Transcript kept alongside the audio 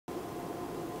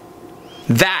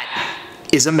That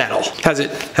is a medal. How's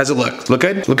it look? Look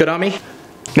good? Look good on me?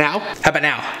 Now? How about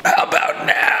now? How about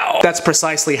now? That's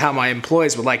precisely how my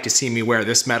employees would like to see me wear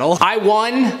this medal. I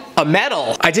won a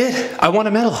medal. I did. I won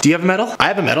a medal. Do you have a medal? I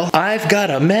have a medal. I've got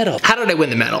a medal. How did I win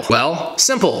the medal? Well,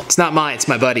 simple. It's not mine, it's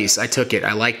my buddy's. I took it.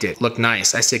 I liked it. Looked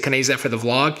nice. I said, can I use that for the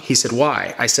vlog? He said,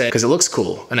 why? I said, because it looks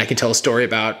cool and I can tell a story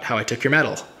about how I took your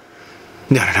medal.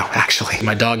 No, actually,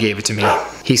 my dog gave it to me.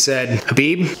 He said,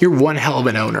 Habib, you're one hell of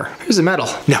an owner. Here's a medal.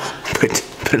 No, but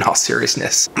in all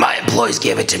seriousness, my employees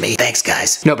gave it to me. Thanks,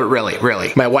 guys. No, but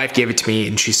really, my wife gave it to me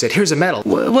and she said, here's a medal.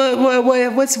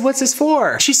 What's this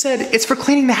for? She said, it's for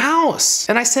cleaning the house.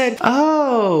 And I said,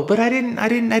 oh, but I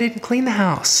didn't clean the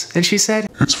house. And she said,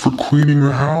 it's for cleaning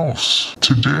the house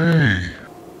today.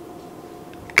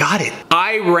 Got it.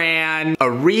 I ran a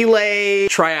relay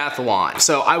triathlon.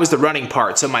 So I was the running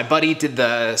part. So my buddy did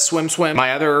the swim.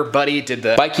 My other buddy did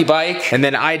the bikey bike. And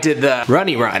then I did the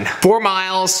runny run. 4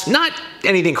 miles, not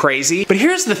anything crazy. But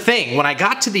here's the thing. When I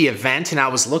got to the event and I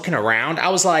was looking around, I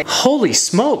was like, holy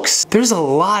smokes, there's a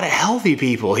lot of healthy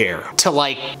people here. To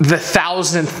like the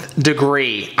 1000th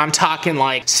degree. I'm talking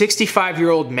like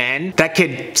 65-year-old men that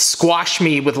could squash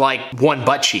me with like one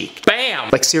butt cheek. Bam!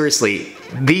 Like seriously,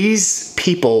 these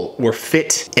people were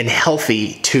fit and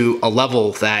healthy to a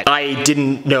level that I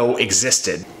didn't know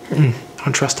existed. I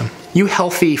don't trust them. You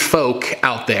healthy folk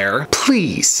out there,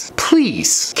 please,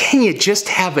 can you just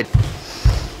have a...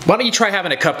 Why don't you try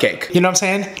having a cupcake? You know what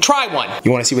I'm saying? Try one.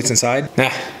 You wanna see what's inside? Nah,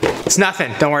 it's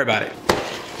nothing, don't worry about it.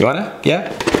 You wanna?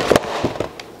 Yeah?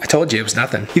 I told you it was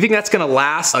nothing. You think that's gonna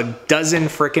last a dozen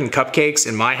frickin' cupcakes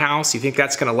in my house? You think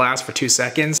that's gonna last for 2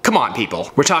 seconds? Come on,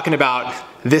 people. We're talking about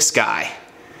this guy.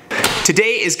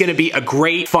 Today is gonna be a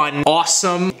great, fun,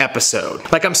 awesome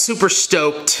episode. Like, I'm super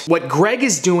stoked. What Greg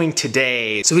is doing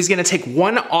today, so he's gonna take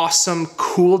one awesome,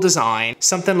 cool design,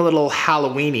 something a little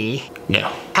Halloween-y,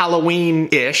 no,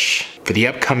 Halloween-ish for the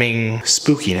upcoming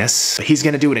spookiness. But he's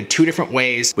gonna do it in 2 different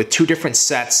ways with 2 different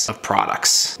sets of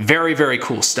products. Very, very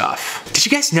cool stuff. Did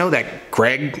you guys know that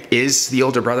Greg is the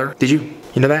older brother? Did you?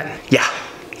 You know that? Yeah.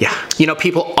 You know,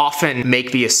 people often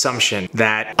make the assumption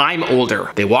that I'm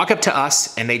older. They walk up to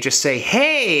us and they just say,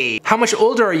 hey, how much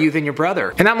older are you than your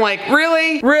brother? And I'm like,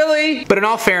 really? Really? But in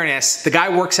all fairness, the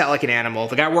guy works out like an animal.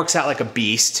 The guy works out like a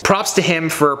beast. Props to him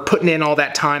for putting in all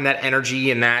that time, that energy,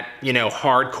 and that, you know,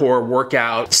 hardcore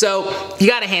workout. So you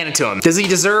gotta hand it to him. Does he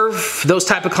deserve those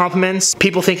type of compliments?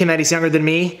 People thinking that he's younger than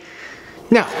me?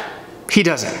 No. He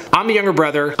doesn't. I'm the younger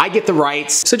brother. I get the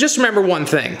rights. So just remember one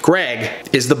thing. Greg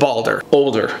is the balder,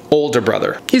 older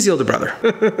brother. He's the older brother.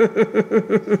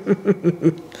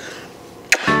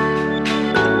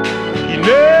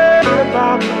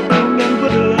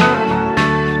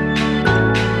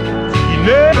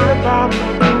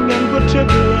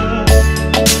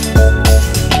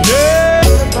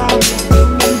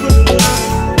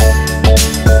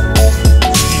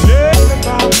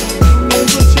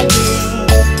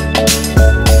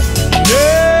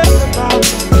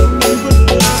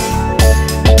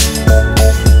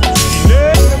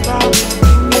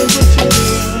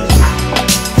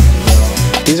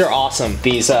 These are awesome.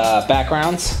 These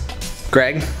backgrounds,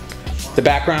 Greg, the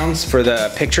backgrounds for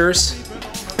the pictures,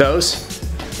 those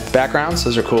backgrounds,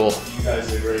 those are cool. You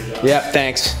guys did a great job. Yep,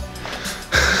 thanks.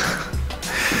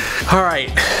 All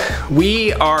right,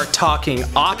 we are talking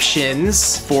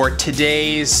options for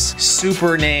today's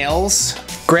super nails.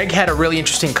 Greg had a really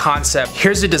interesting concept.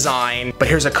 Here's the design, but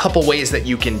here's a couple ways that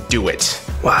you can do it.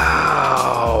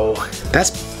 Wow,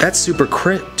 that's super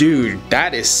crit. Dude,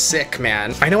 that is sick,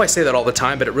 man. I know I say that all the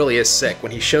time, but it really is sick.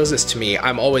 When he shows this to me,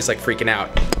 I'm always like freaking out.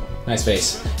 Nice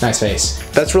face, nice face.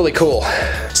 That's really cool.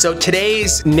 So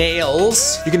today's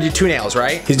nails, you're gonna do 2 nails,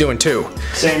 right? He's doing 2.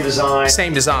 Same design.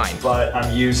 Same design. But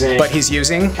I'm using... But he's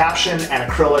using? Caption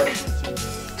and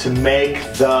acrylic to make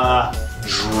the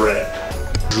drip.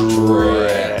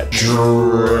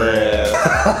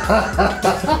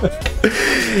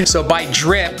 So by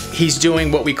drip, he's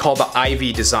doing what we call the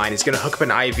IV design. He's gonna hook up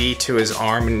an IV to his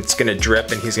arm and it's gonna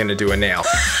drip and he's gonna do a nail.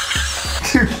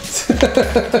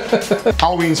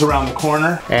 Halloween's around the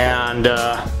corner and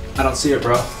I don't see it,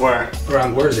 bro. where?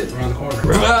 Where is it? Around the corner.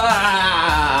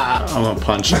 I'm gonna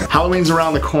punch it. Halloween's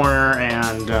around the corner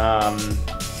and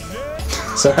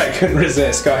Sorry, I couldn't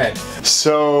resist. Go ahead.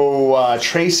 so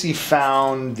Tracy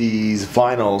found these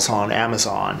vinyls on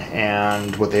Amazon,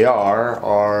 and what they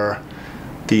are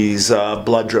these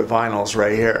blood drip vinyls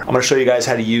right here. I'm gonna show you guys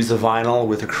how to use the vinyl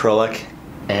with acrylic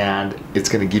and it's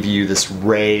going to give you this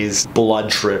raised blood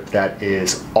drip that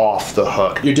is off the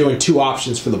hook. You're doing 2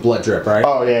 options for the blood drip, right?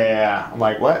 Oh yeah. I'm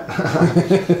like, what?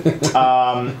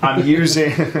 I'm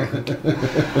using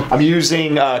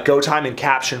Go Time and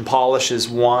Caption polish is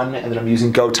one, and then I'm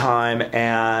using Go Time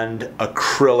and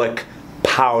acrylic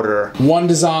powder. 1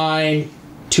 design,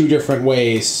 2 different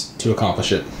ways to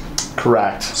accomplish it.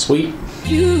 Correct. Sweet.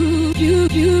 You.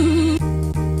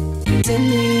 Send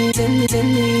me. Send me.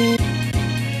 Send me.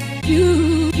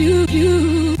 You.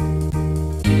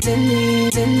 Send me.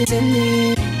 Send me. Send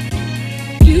me.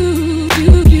 You.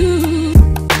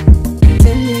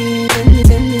 Send me. Send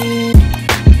me. Send me.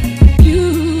 You.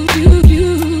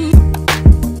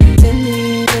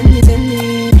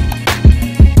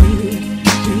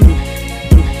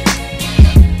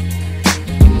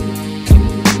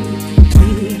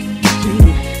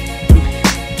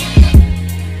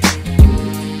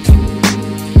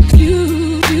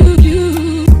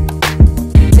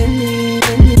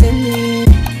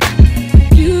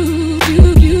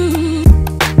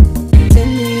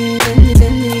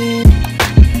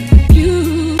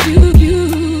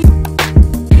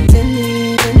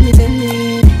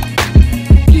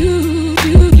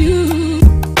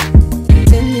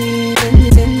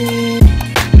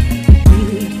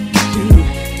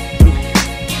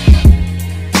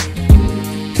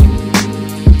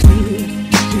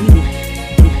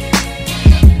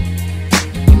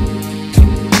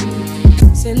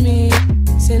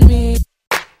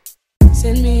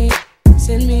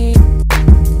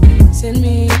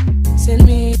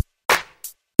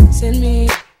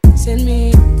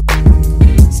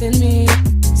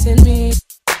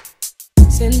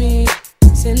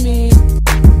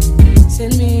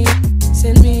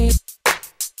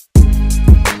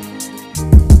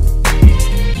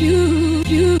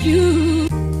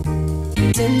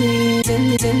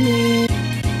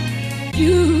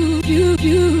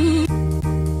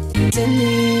 Send me.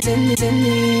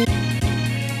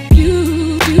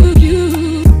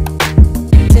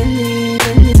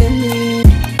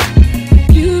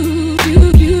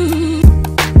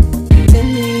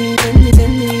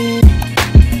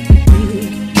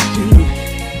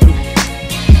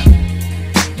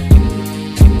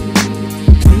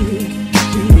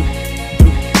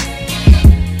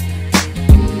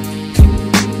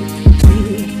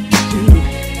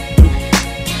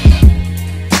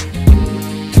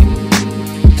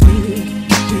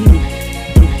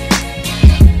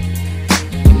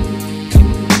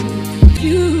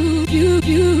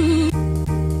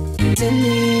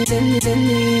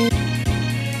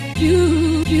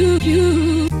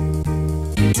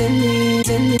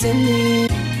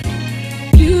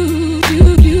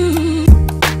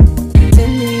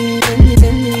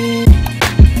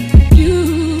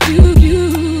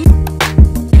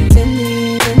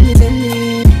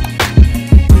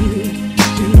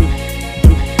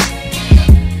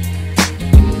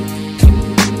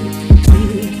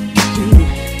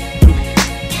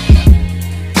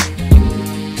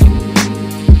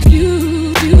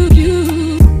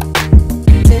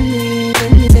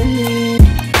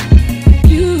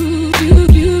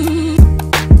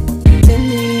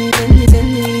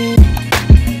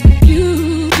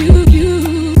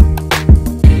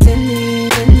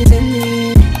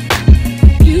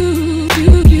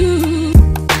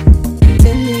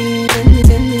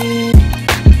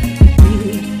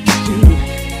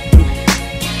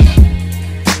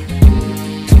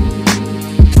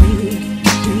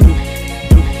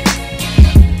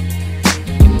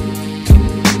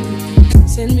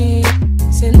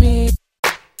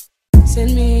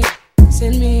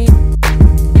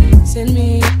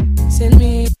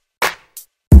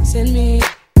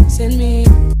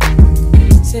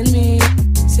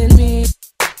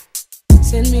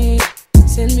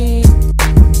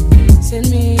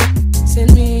 Send me.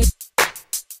 Send me.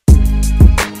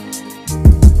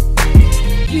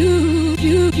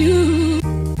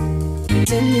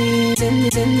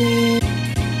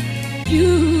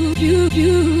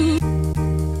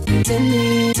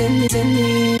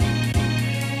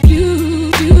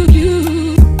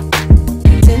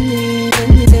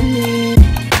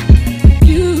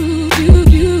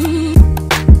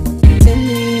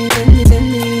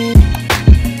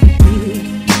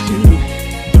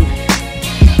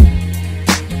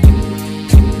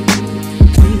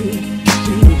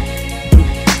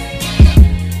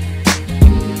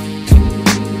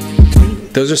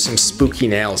 Those are some spooky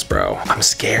nails, bro. I'm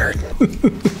scared.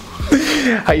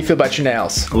 How you feel about your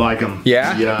nails? I like them.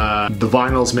 Yeah? Yeah. The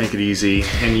vinyls make it easy.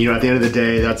 And you know, at the end of the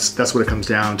day, that's what it comes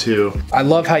down to. I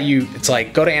love how it's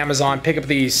like, go to Amazon, pick up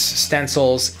these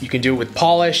stencils. You can do it with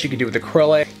polish, you can do it with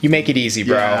acrylic. You make it easy,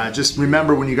 bro. Yeah, just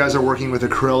remember when you guys are working with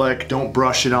acrylic, don't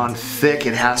brush it on thick.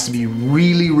 It has to be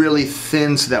really, really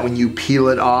thin so that when you peel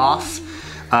it off,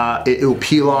 it'll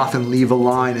peel off and leave a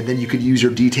line, and then you could use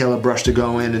your detailer brush to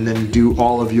go in and then do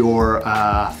all of your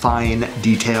fine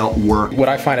detail work. What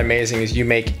I find amazing is you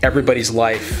make everybody's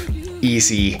life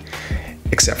easy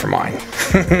except for mine.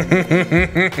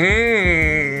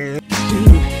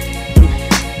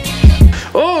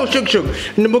 Oh, shug shug,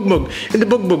 in the bug bug, in the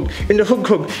bug bug, in the hook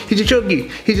hook, he's a chuggy,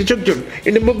 he's a chug chug,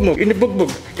 in the bug bug, in the bug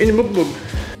bug, in the bug bug.